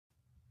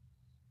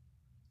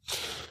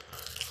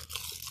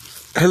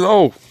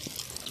Hello.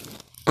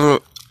 Uh,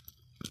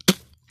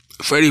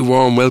 Very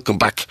warm welcome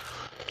back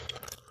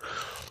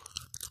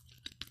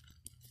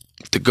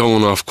to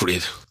Going Off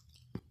Grid.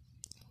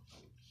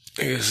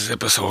 This is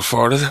episode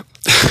 4, is it?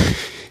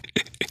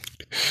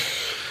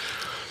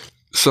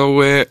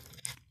 So,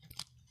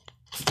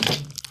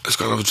 just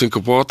gonna have a drink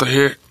of water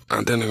here,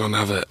 and then I'm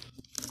gonna have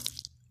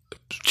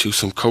chew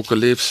some coca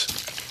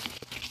leaves.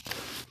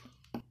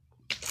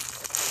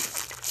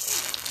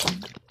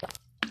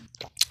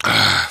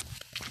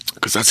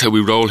 Because that's how we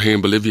roll here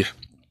in Bolivia.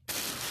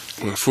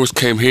 When I first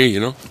came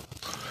here,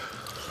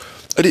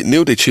 I didn't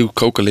know they chew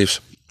coca leaves.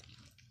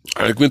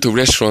 I went to a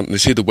restaurant and I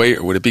see the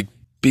waiter with a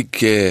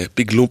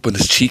big lump on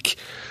his cheek.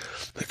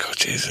 Like, oh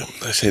jeez,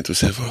 I said to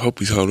myself, I hope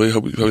he's alright. I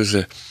hope he has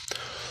an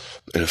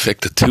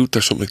infected tooth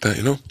or something like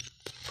that,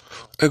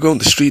 I go on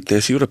the street and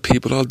I see other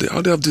people, all they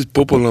have this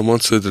bubble on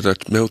one side of their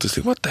mouth. I say,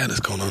 what the hell is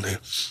going on here?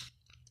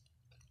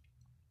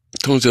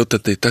 Turns out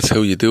that that's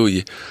how you do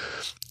it.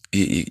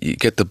 You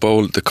get the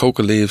bowl, the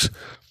coca leaves,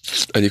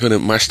 and you're going to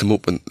mash them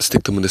up and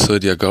stick them in the side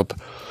of your gob.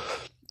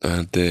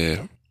 And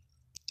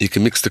you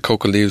can mix the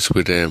coca leaves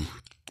with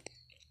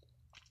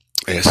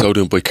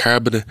sodium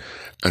bicarbonate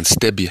and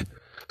stevia.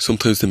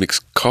 Sometimes they mix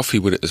coffee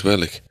with it as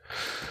well,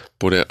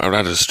 but I'd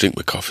rather just drink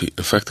my coffee.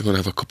 In fact, I'm going to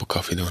have a cup of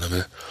coffee now in a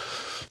minute.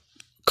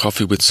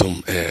 Coffee with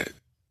some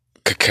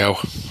cacao,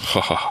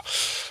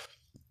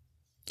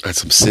 and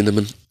some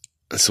cinnamon,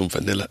 and some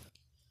vanilla,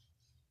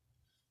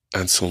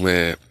 and some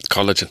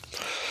collagen.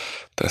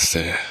 That's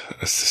the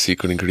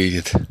secret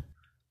ingredient.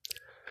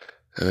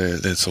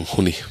 Then some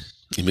honey.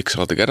 You mix it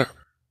all together,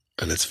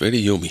 and it's very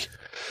yummy.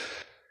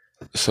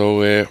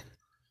 So,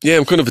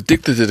 I'm kind of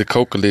addicted to the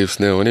coca leaves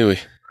now anyway.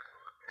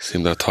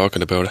 Seem they're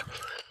talking about it.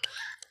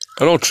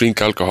 I don't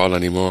drink alcohol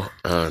anymore,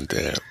 and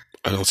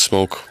I don't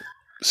smoke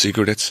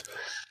cigarettes,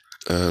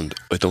 and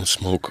I don't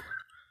smoke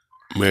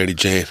Mary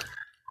Jane.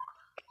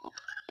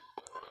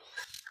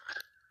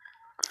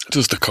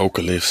 Just the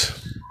coca leaves.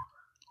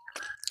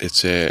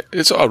 It's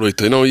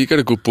alright, you get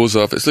a good buzz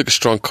off it. It's like a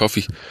strong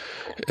coffee.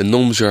 It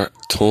numbs your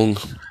tongue,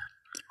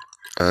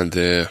 and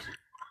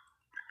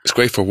it's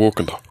great for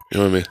working though, you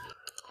know what I mean?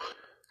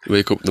 You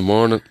wake up in the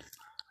morning,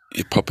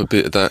 you pop a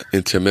bit of that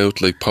into your mouth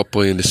like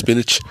Popeye and the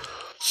spinach,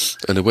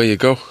 and away you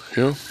go,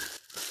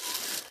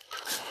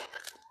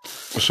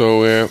 So,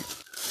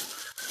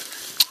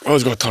 what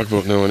was I going to talk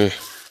about now anyway?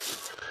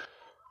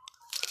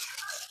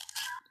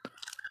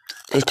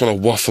 I was going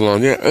to waffle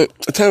on, I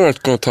tell you what I was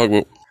going to talk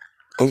about.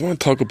 I want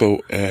to talk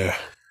about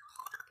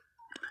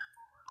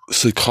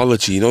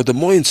psychology, the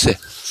mindset.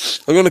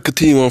 I'm going to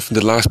continue on from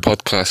the last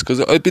podcast because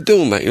I'd be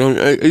doing that,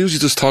 I usually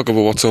just talk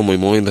about what's on my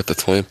mind at the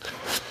time.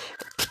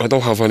 I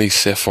don't have any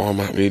set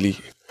format really,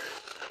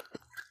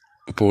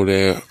 but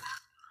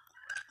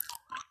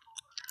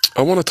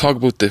I want to talk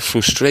about the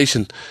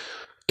frustration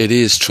it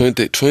is trying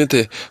to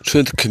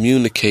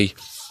communicate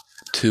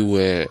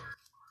to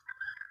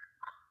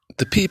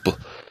the people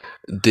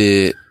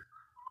the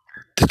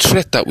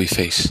threat that we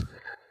face.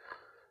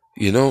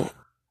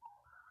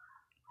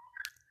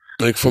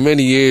 Like for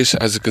many years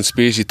as a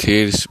conspiracy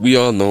theorist, we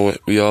all know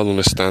it, we all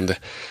understand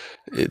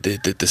it.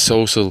 The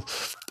social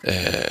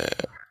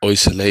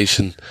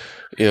isolation,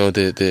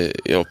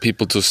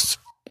 people just,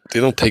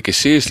 they don't take it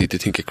seriously, they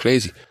think you're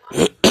crazy.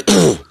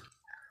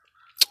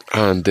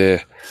 And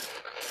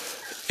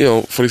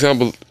for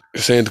example,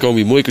 you're saying there's going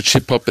to be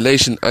microchip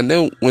population, and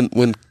now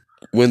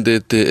when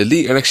the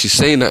elite are actually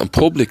saying that in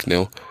public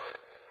now,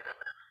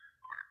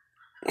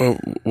 well,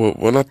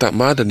 we're not that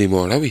mad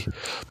anymore, are we?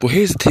 But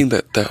here's the thing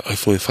that I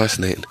find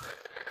fascinating,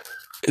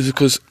 is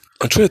because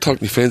I'm trying to talk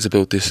to my friends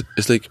about this.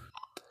 It's like,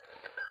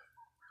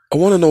 I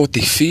want to know what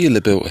they feel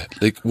about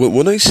it. Like,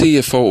 when I see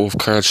a photo of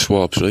Carl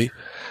Schwab, right,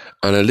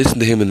 and I listen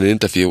to him in an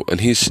interview, and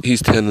he's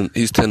telling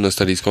us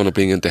that he's going to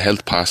bring in the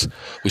health pass,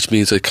 which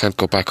means I can't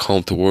go back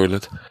home to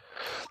Ireland,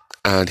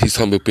 and he's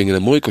talking about bringing a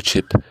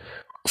microchip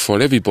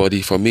for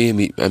everybody, for me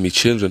and my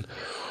children.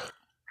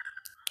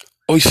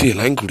 I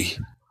feel angry.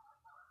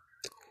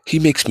 He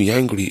makes me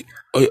angry.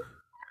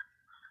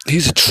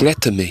 He's a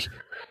threat to me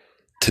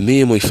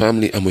and my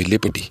family and my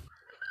liberty.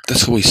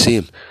 That's how I see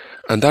him.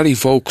 And that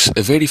evokes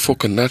a very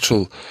fucking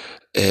natural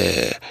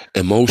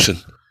emotion,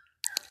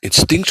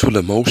 instinctual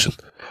emotion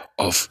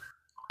of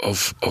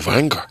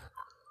anger.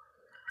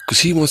 Because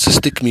he wants to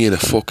stick me in a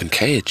fucking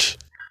cage.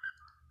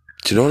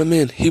 Do you know what I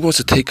mean? He wants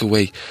to take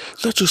away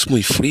not just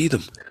my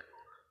freedom,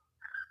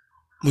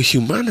 my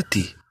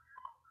humanity.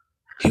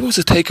 He wants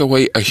to take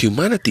away our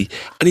humanity,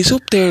 and he's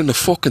up there on the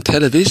fucking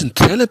television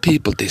telling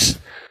people this.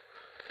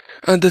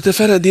 And the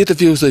fella in the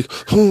interview was like,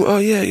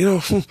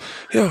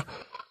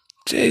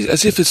 jeez,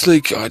 as if it's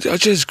like, oh,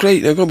 jeez,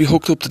 great, I'm going to be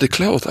hooked up to the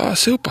cloud. Ah,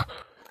 super.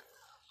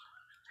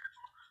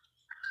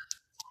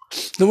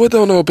 Now, I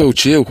don't know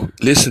about you,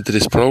 listen to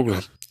this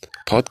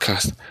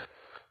podcast,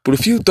 but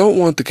if you don't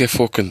want to get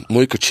fucking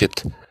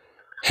microchipped,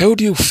 how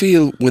do you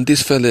feel when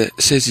this fella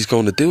says he's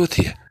going to do it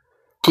to you?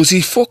 Because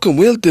he fucking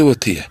will do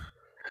it to you.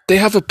 They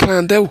have it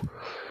planned out.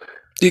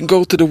 You can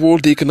go to the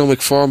World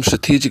Economic Forum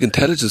Strategic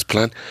Intelligence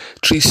Plan,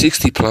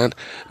 360 plan,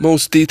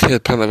 most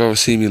detailed plan I've ever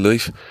seen in my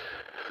life.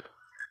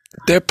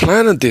 They're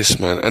planning this,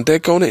 man, and they're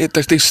going to,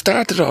 they've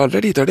started it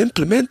already. They're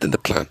implementing the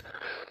plan.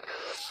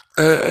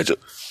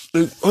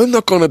 I'm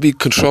not going to be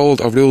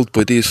controlled or ruled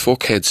by these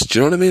fuckheads. Do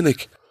you know what I mean?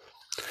 Like,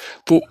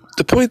 but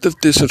the point of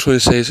this I'm trying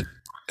to say is,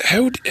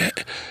 how do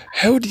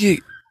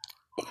you,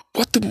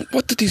 what do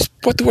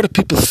other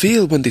people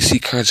feel when they see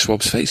Carl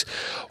Schwab's face?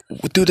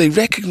 Do they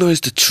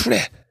recognise the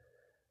threat?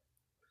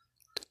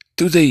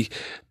 They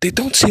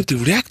don't seem to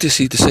react to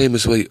see the same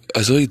as I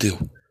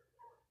do.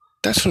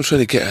 That's what I'm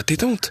trying to get at. They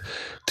don't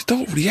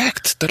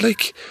react. They're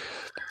like,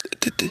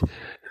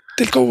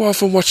 they'll go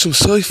off and watch some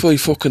sci-fi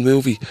fucking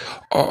movie,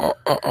 or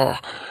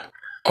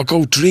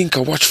go drink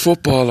or watch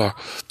football or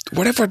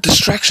whatever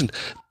distraction.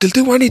 They'll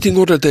do anything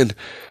other than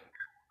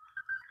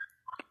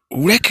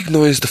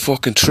recognise the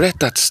fucking threat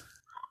that's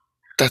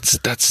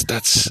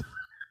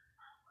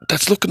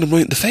looking them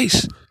right in the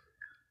face.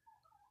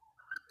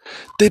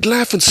 They'd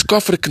laugh and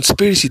scoff at a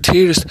conspiracy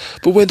theorist,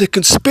 but when the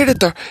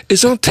conspirator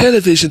is on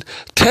television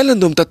telling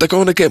them that they're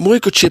going to get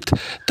microchipped,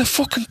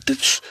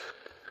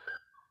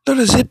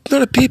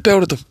 not a peep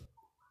out of them.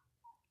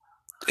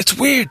 It's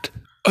weird.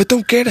 I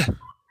don't get it.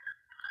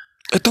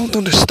 I don't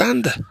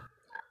understand it.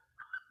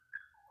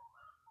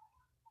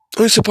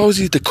 I suppose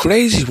he's the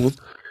crazy one,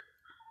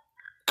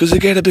 because I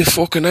get a bit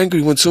fucking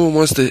angry when someone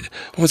wants to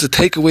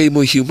take away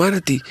my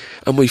humanity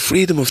and my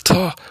freedom of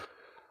thought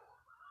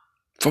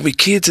for my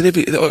kids and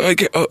everything.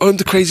 I'm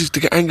the craziest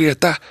to get angry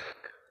at that.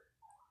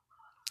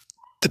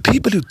 The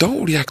people who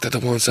don't react are the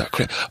ones that are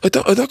crazy.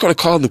 I'm not going to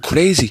call them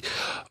crazy.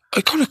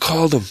 I'm going to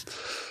call them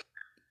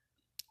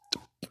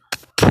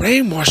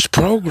brainwashed,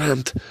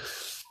 programmed,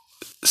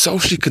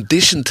 socially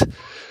conditioned.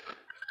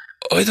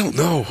 I don't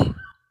know.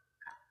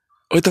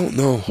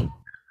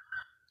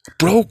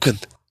 Broken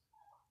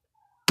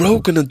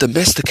and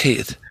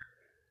domesticated.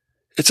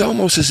 It's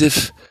almost as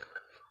if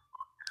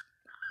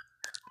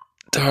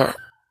they're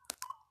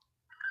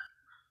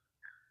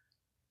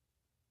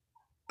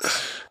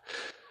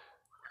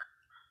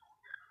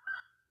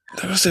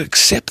just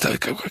accept that. I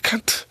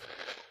can't.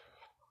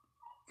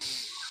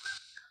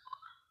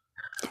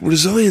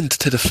 Resigned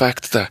to the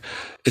fact that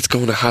it's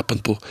going to happen,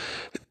 but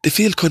they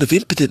feel kind of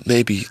impotent,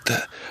 maybe,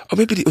 or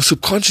maybe they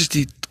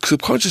subconsciously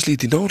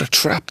they know they're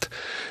trapped,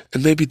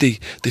 and maybe they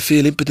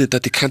feel impotent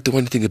that they can't do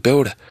anything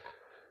about it,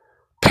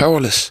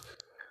 powerless,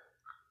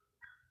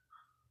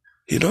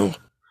 and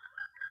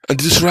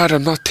they just rather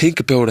not think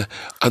about it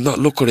and not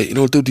look at it,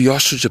 do the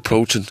ostrich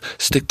approach and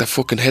stick their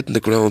fucking head in the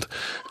ground,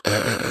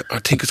 or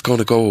think it's going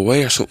to go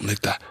away or something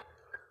like that.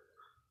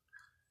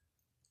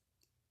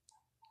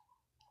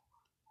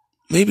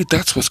 Maybe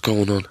that's what's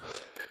going on.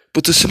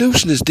 But the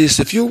solution is this: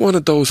 if you're one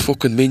of those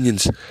fucking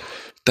minions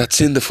that's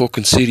in the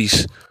fucking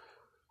cities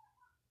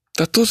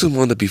that doesn't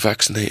want to be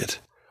vaccinated,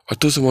 or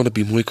doesn't want to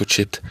be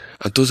microchipped,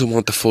 and doesn't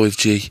want the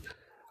 5G,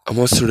 and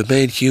wants to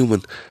remain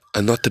human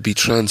and not to be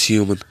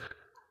transhuman,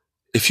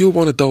 if you're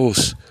one of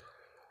those,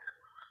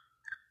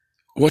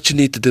 what you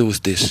need to do is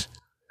this.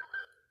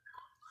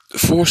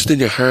 First, in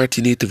your heart,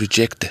 you need to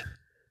reject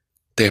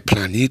their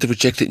plan. You need to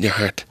reject it in your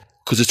heart,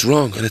 because it's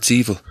wrong and it's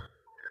evil.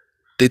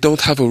 They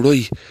don't have a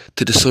right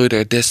to decide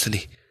our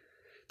destiny.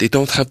 They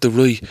don't have the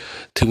right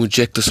to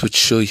inject us with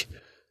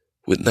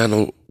with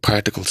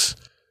nanoparticles,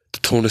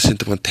 to turn us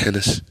into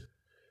antennas.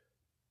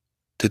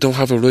 They don't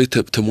have a right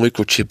to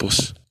microchip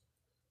us,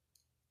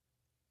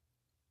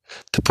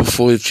 to put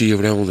 5G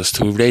around us,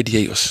 to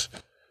irradiate us.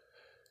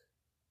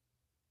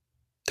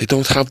 They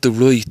don't have the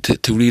right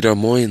to read our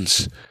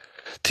minds,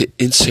 to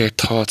insert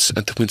thoughts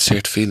and to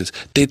insert feelings.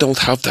 They don't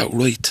have that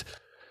right.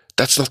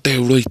 That's not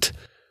their right.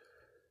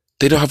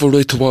 They don't have a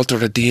right to alter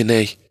their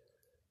DNA.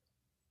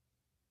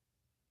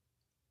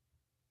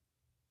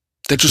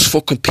 They're just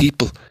fucking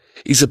people.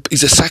 He's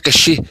a sack of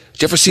shit.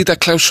 Did you ever see that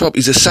Klaus Schwab?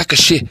 He's a sack of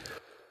shit.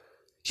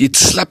 You'd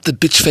slap the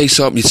bitch face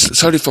off him.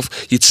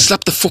 You'd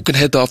slap the fucking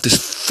head off this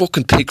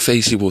fucking pig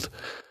face, you would.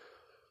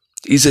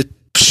 He's a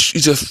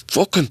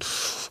fucking,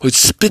 I'd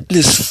spit in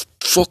his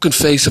fucking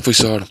face if I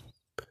saw him.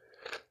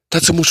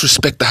 That's how much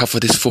respect I have for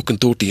this fucking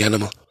dirty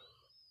animal.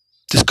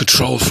 This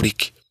control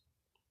freak.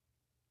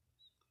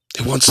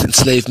 He wants to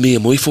enslave me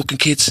and my fucking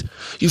kids.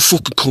 You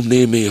fucking come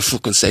near me and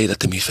fucking say that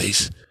to me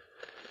face.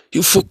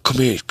 You fucking come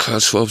here, Carl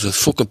Schwabs, and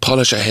fucking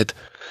polish your head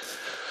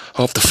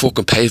off the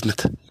fucking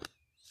pavement.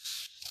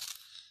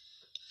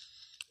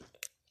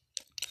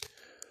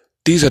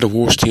 These are the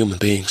worst human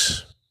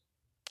beings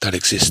that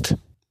exist,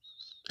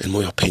 in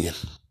my opinion.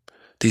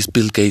 These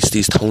Bill Gates,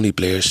 these Tony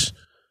Blairs,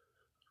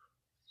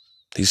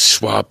 these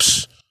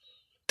Schwabs,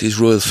 these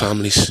royal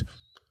families,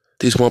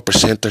 these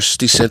 1%ers,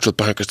 these central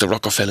bankers, the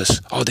Rockefellers,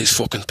 all these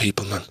fucking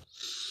people, man.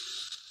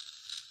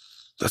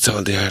 That's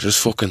all they are. They're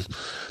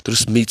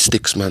just meat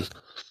sticks, man.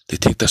 They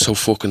think they're so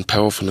fucking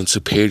powerful and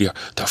superior.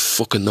 They're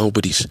fucking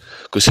nobodies.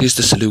 Because here's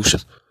the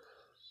solution.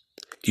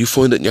 You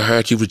find it in your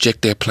heart, you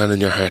reject their plan in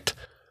your heart.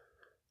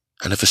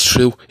 And if it's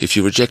true, if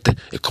you reject it,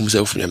 it comes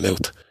out from your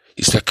mouth.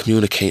 You start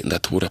communicating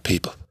that to other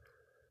people.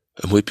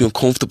 It might be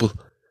uncomfortable.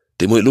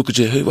 They might look at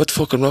you, hey, what's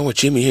fucking wrong with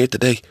Jimmy here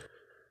today?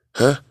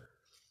 Huh?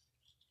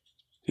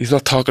 He's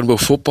not talking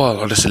about football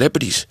or the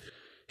celebrities.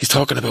 He's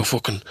talking about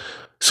fucking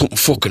something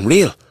fucking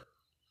real.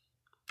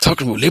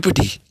 Talking about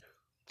liberty,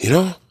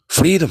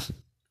 freedom,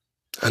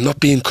 and not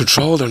being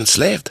controlled or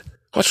enslaved.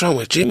 What's wrong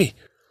with Jimmy?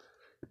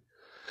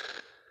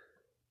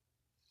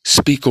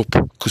 Speak up,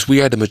 because we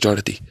are the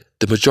majority.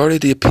 The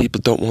majority of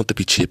people don't want to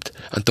be chipped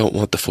and don't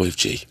want the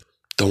 5G.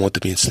 Don't want to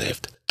be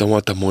enslaved. Don't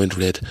want their mind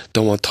read.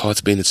 Don't want thoughts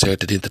being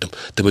inserted into them.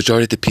 The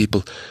majority of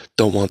people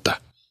don't want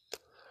that.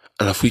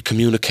 And if we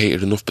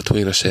communicated enough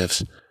between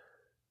ourselves,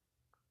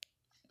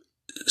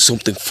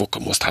 something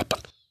fucking must happen.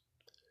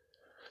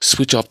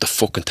 Switch off the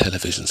fucking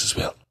televisions as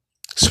well.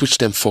 Switch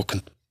them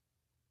fucking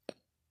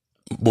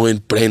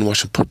mind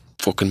brainwashing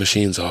fucking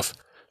machines off.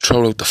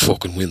 Throw out the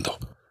fucking window,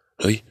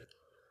 right?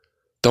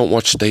 Don't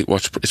watch State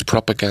Watch. It's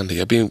propaganda.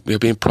 You're being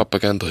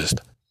propagandized.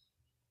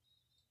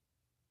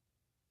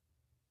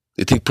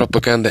 You think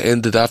propaganda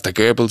ended after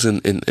Goebbels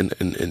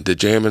in the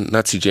German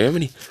Nazi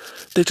Germany?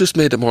 They just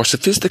made it more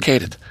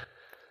sophisticated.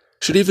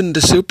 Should even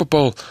the Super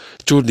Bowl,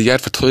 during the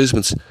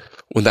advertisements,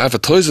 when the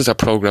advertisers are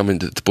programming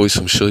to buy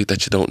some shit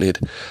that you don't need,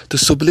 the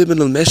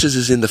subliminal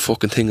messages in the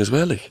fucking thing as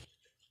well, like.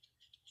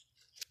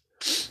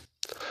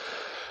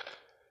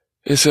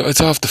 It's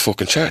off the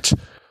fucking charts.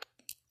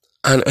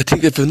 And I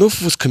think if enough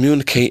of us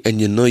communicate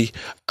and unite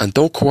and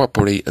don't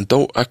cooperate and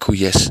don't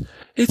acquiesce,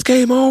 it's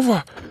game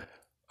over.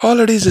 All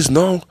it is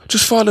no.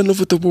 Just fall in love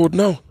with the word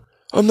no.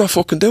 I'm not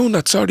fucking doing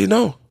that, sorry,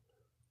 no.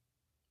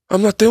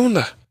 I'm not doing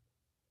that.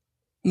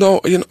 No,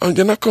 you're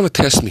not going to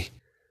test me.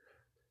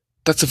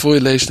 That's a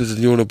violation of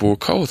the Nuremberg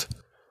Code.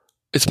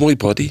 It's my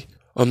body.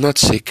 I'm not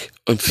sick.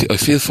 I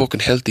feel fucking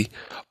healthy.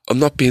 I'm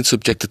not being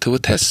subjected to a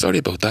test, sorry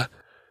about that.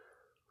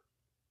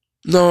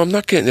 No, I'm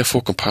not getting your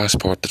fucking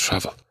passport to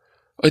travel.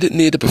 I didn't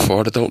need it before,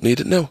 I don't need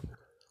it now.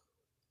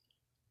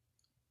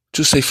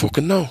 Just say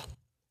fucking no.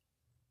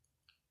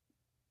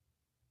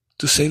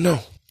 Just say no.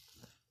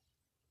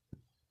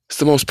 It's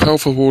the most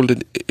powerful word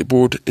in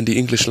the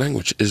English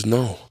language, is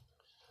no.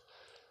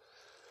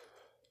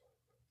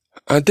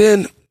 And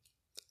then,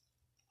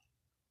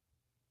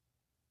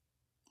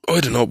 I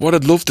don't know, what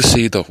I'd love to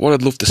see though,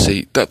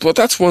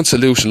 that's one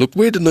solution. Look,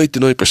 we're the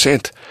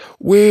 99%.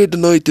 We're the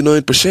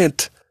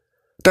 99%.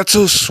 That's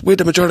us, we're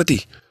the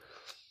majority.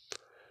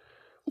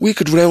 We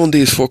could round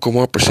these fucking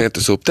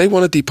 1%ers up. They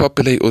want to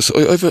depopulate us.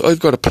 I've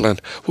got a plan.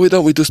 Why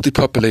don't we just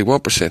depopulate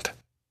 1%?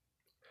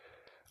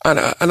 And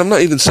I'm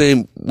not even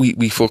saying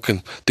we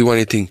fucking do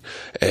anything,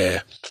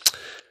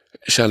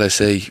 shall I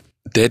say,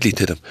 deadly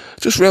to them.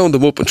 Just round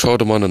them up and throw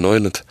them on an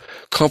island.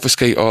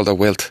 Confiscate all their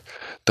wealth,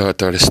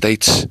 their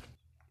estates,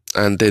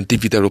 and then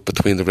divvy that up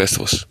between the rest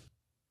of us.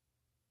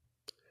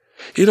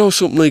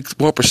 Something like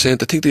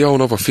 1%, I think they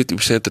own over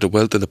 50% of the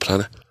wealth on the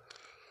planet.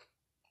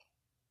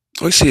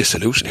 I see a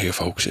solution here,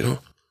 folks,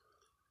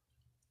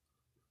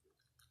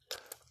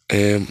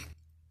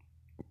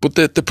 But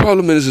the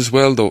problem is as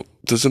well, though,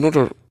 there's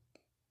another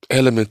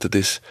element to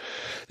this,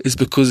 is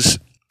because,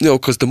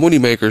 because the money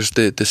makers,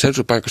 the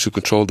central bankers who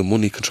control the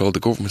money, control the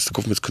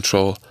governments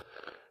control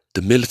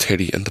the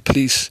military and the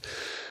police.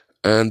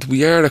 And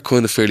we are a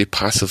kind of fairly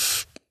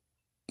passive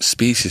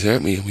species,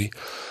 aren't we?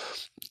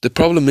 The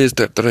problem is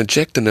that they're going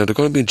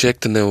to be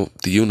injecting now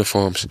the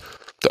uniforms,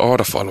 the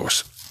order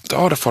followers. The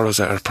order followers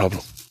are a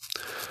problem.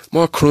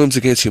 More crimes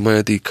against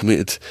humanity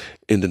committed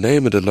in the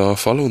name of the law,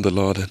 following the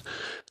law,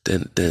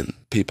 than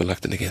people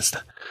acting against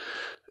it.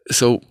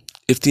 So,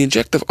 if they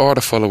inject the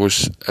order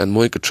followers and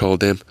mind control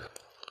them,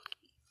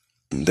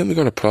 then we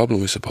got a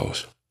problem, I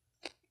suppose.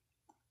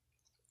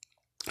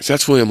 So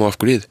that's why I'm off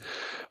grid.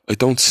 I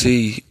don't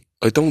see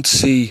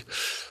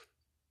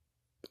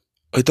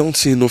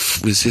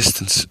enough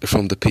resistance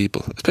from the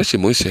people, especially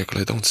in my circle.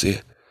 I don't see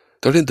it.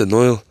 They're in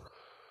denial.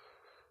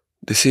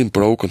 They seem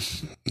broken,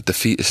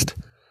 defeatist.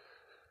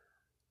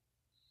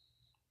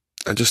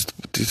 And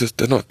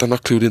they're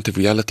not clued into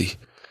reality.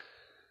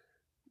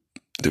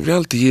 The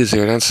reality is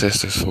their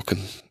ancestors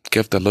fucking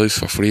gave their lives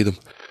for freedom,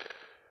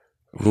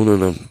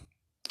 running on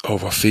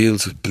over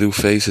fields with blue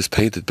faces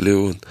painted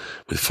blue and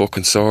with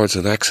fucking swords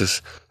and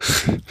axes.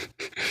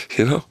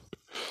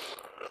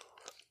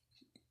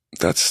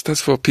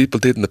 That's what people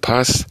did in the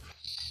past.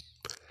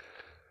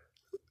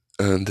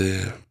 And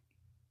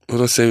I'm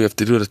not saying we have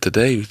to do that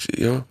today,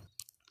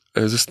 I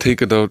was just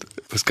thinking about,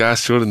 it was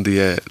gas during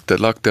the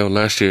lockdown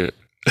last year.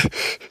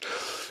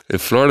 In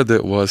Florida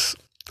it was,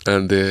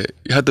 and you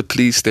had the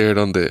police there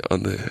on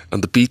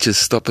the beaches,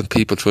 stopping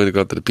people trying to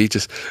go to the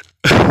beaches.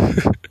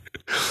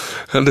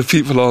 And the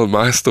people all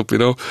masked up,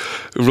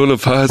 running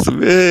past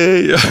them.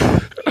 Hey!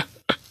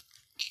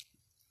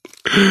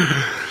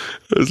 I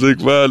was like,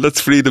 man, that's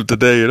freedom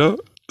today,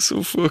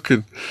 some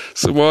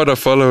other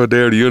follower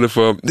there in the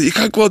uniform. You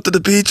can't go out to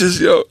the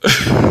beaches, yo.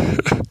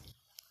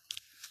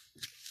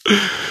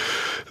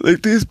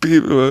 Like these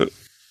people, man.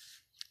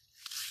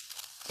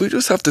 We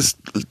just have to,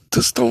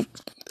 don't,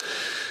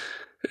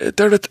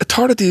 their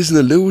authority is an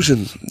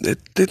illusion.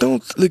 They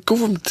don't,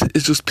 government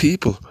is just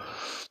people.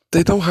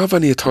 They don't have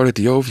any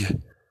authority over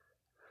you.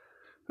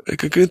 I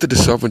could go into the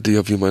sovereignty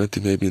of humanity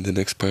maybe in the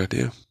next part,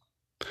 yeah.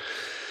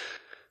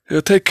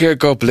 Take care,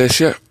 God bless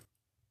you.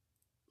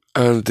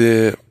 And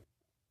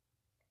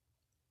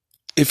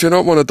if you're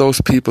not one of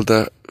those people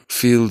that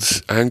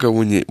feels anger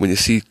when you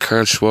see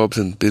Carl Schwab's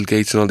and Bill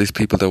Gates and all these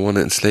people that want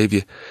to enslave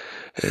you,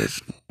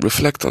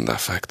 reflect on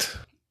that fact,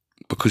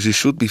 because you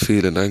should be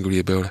feeling angry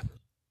about it.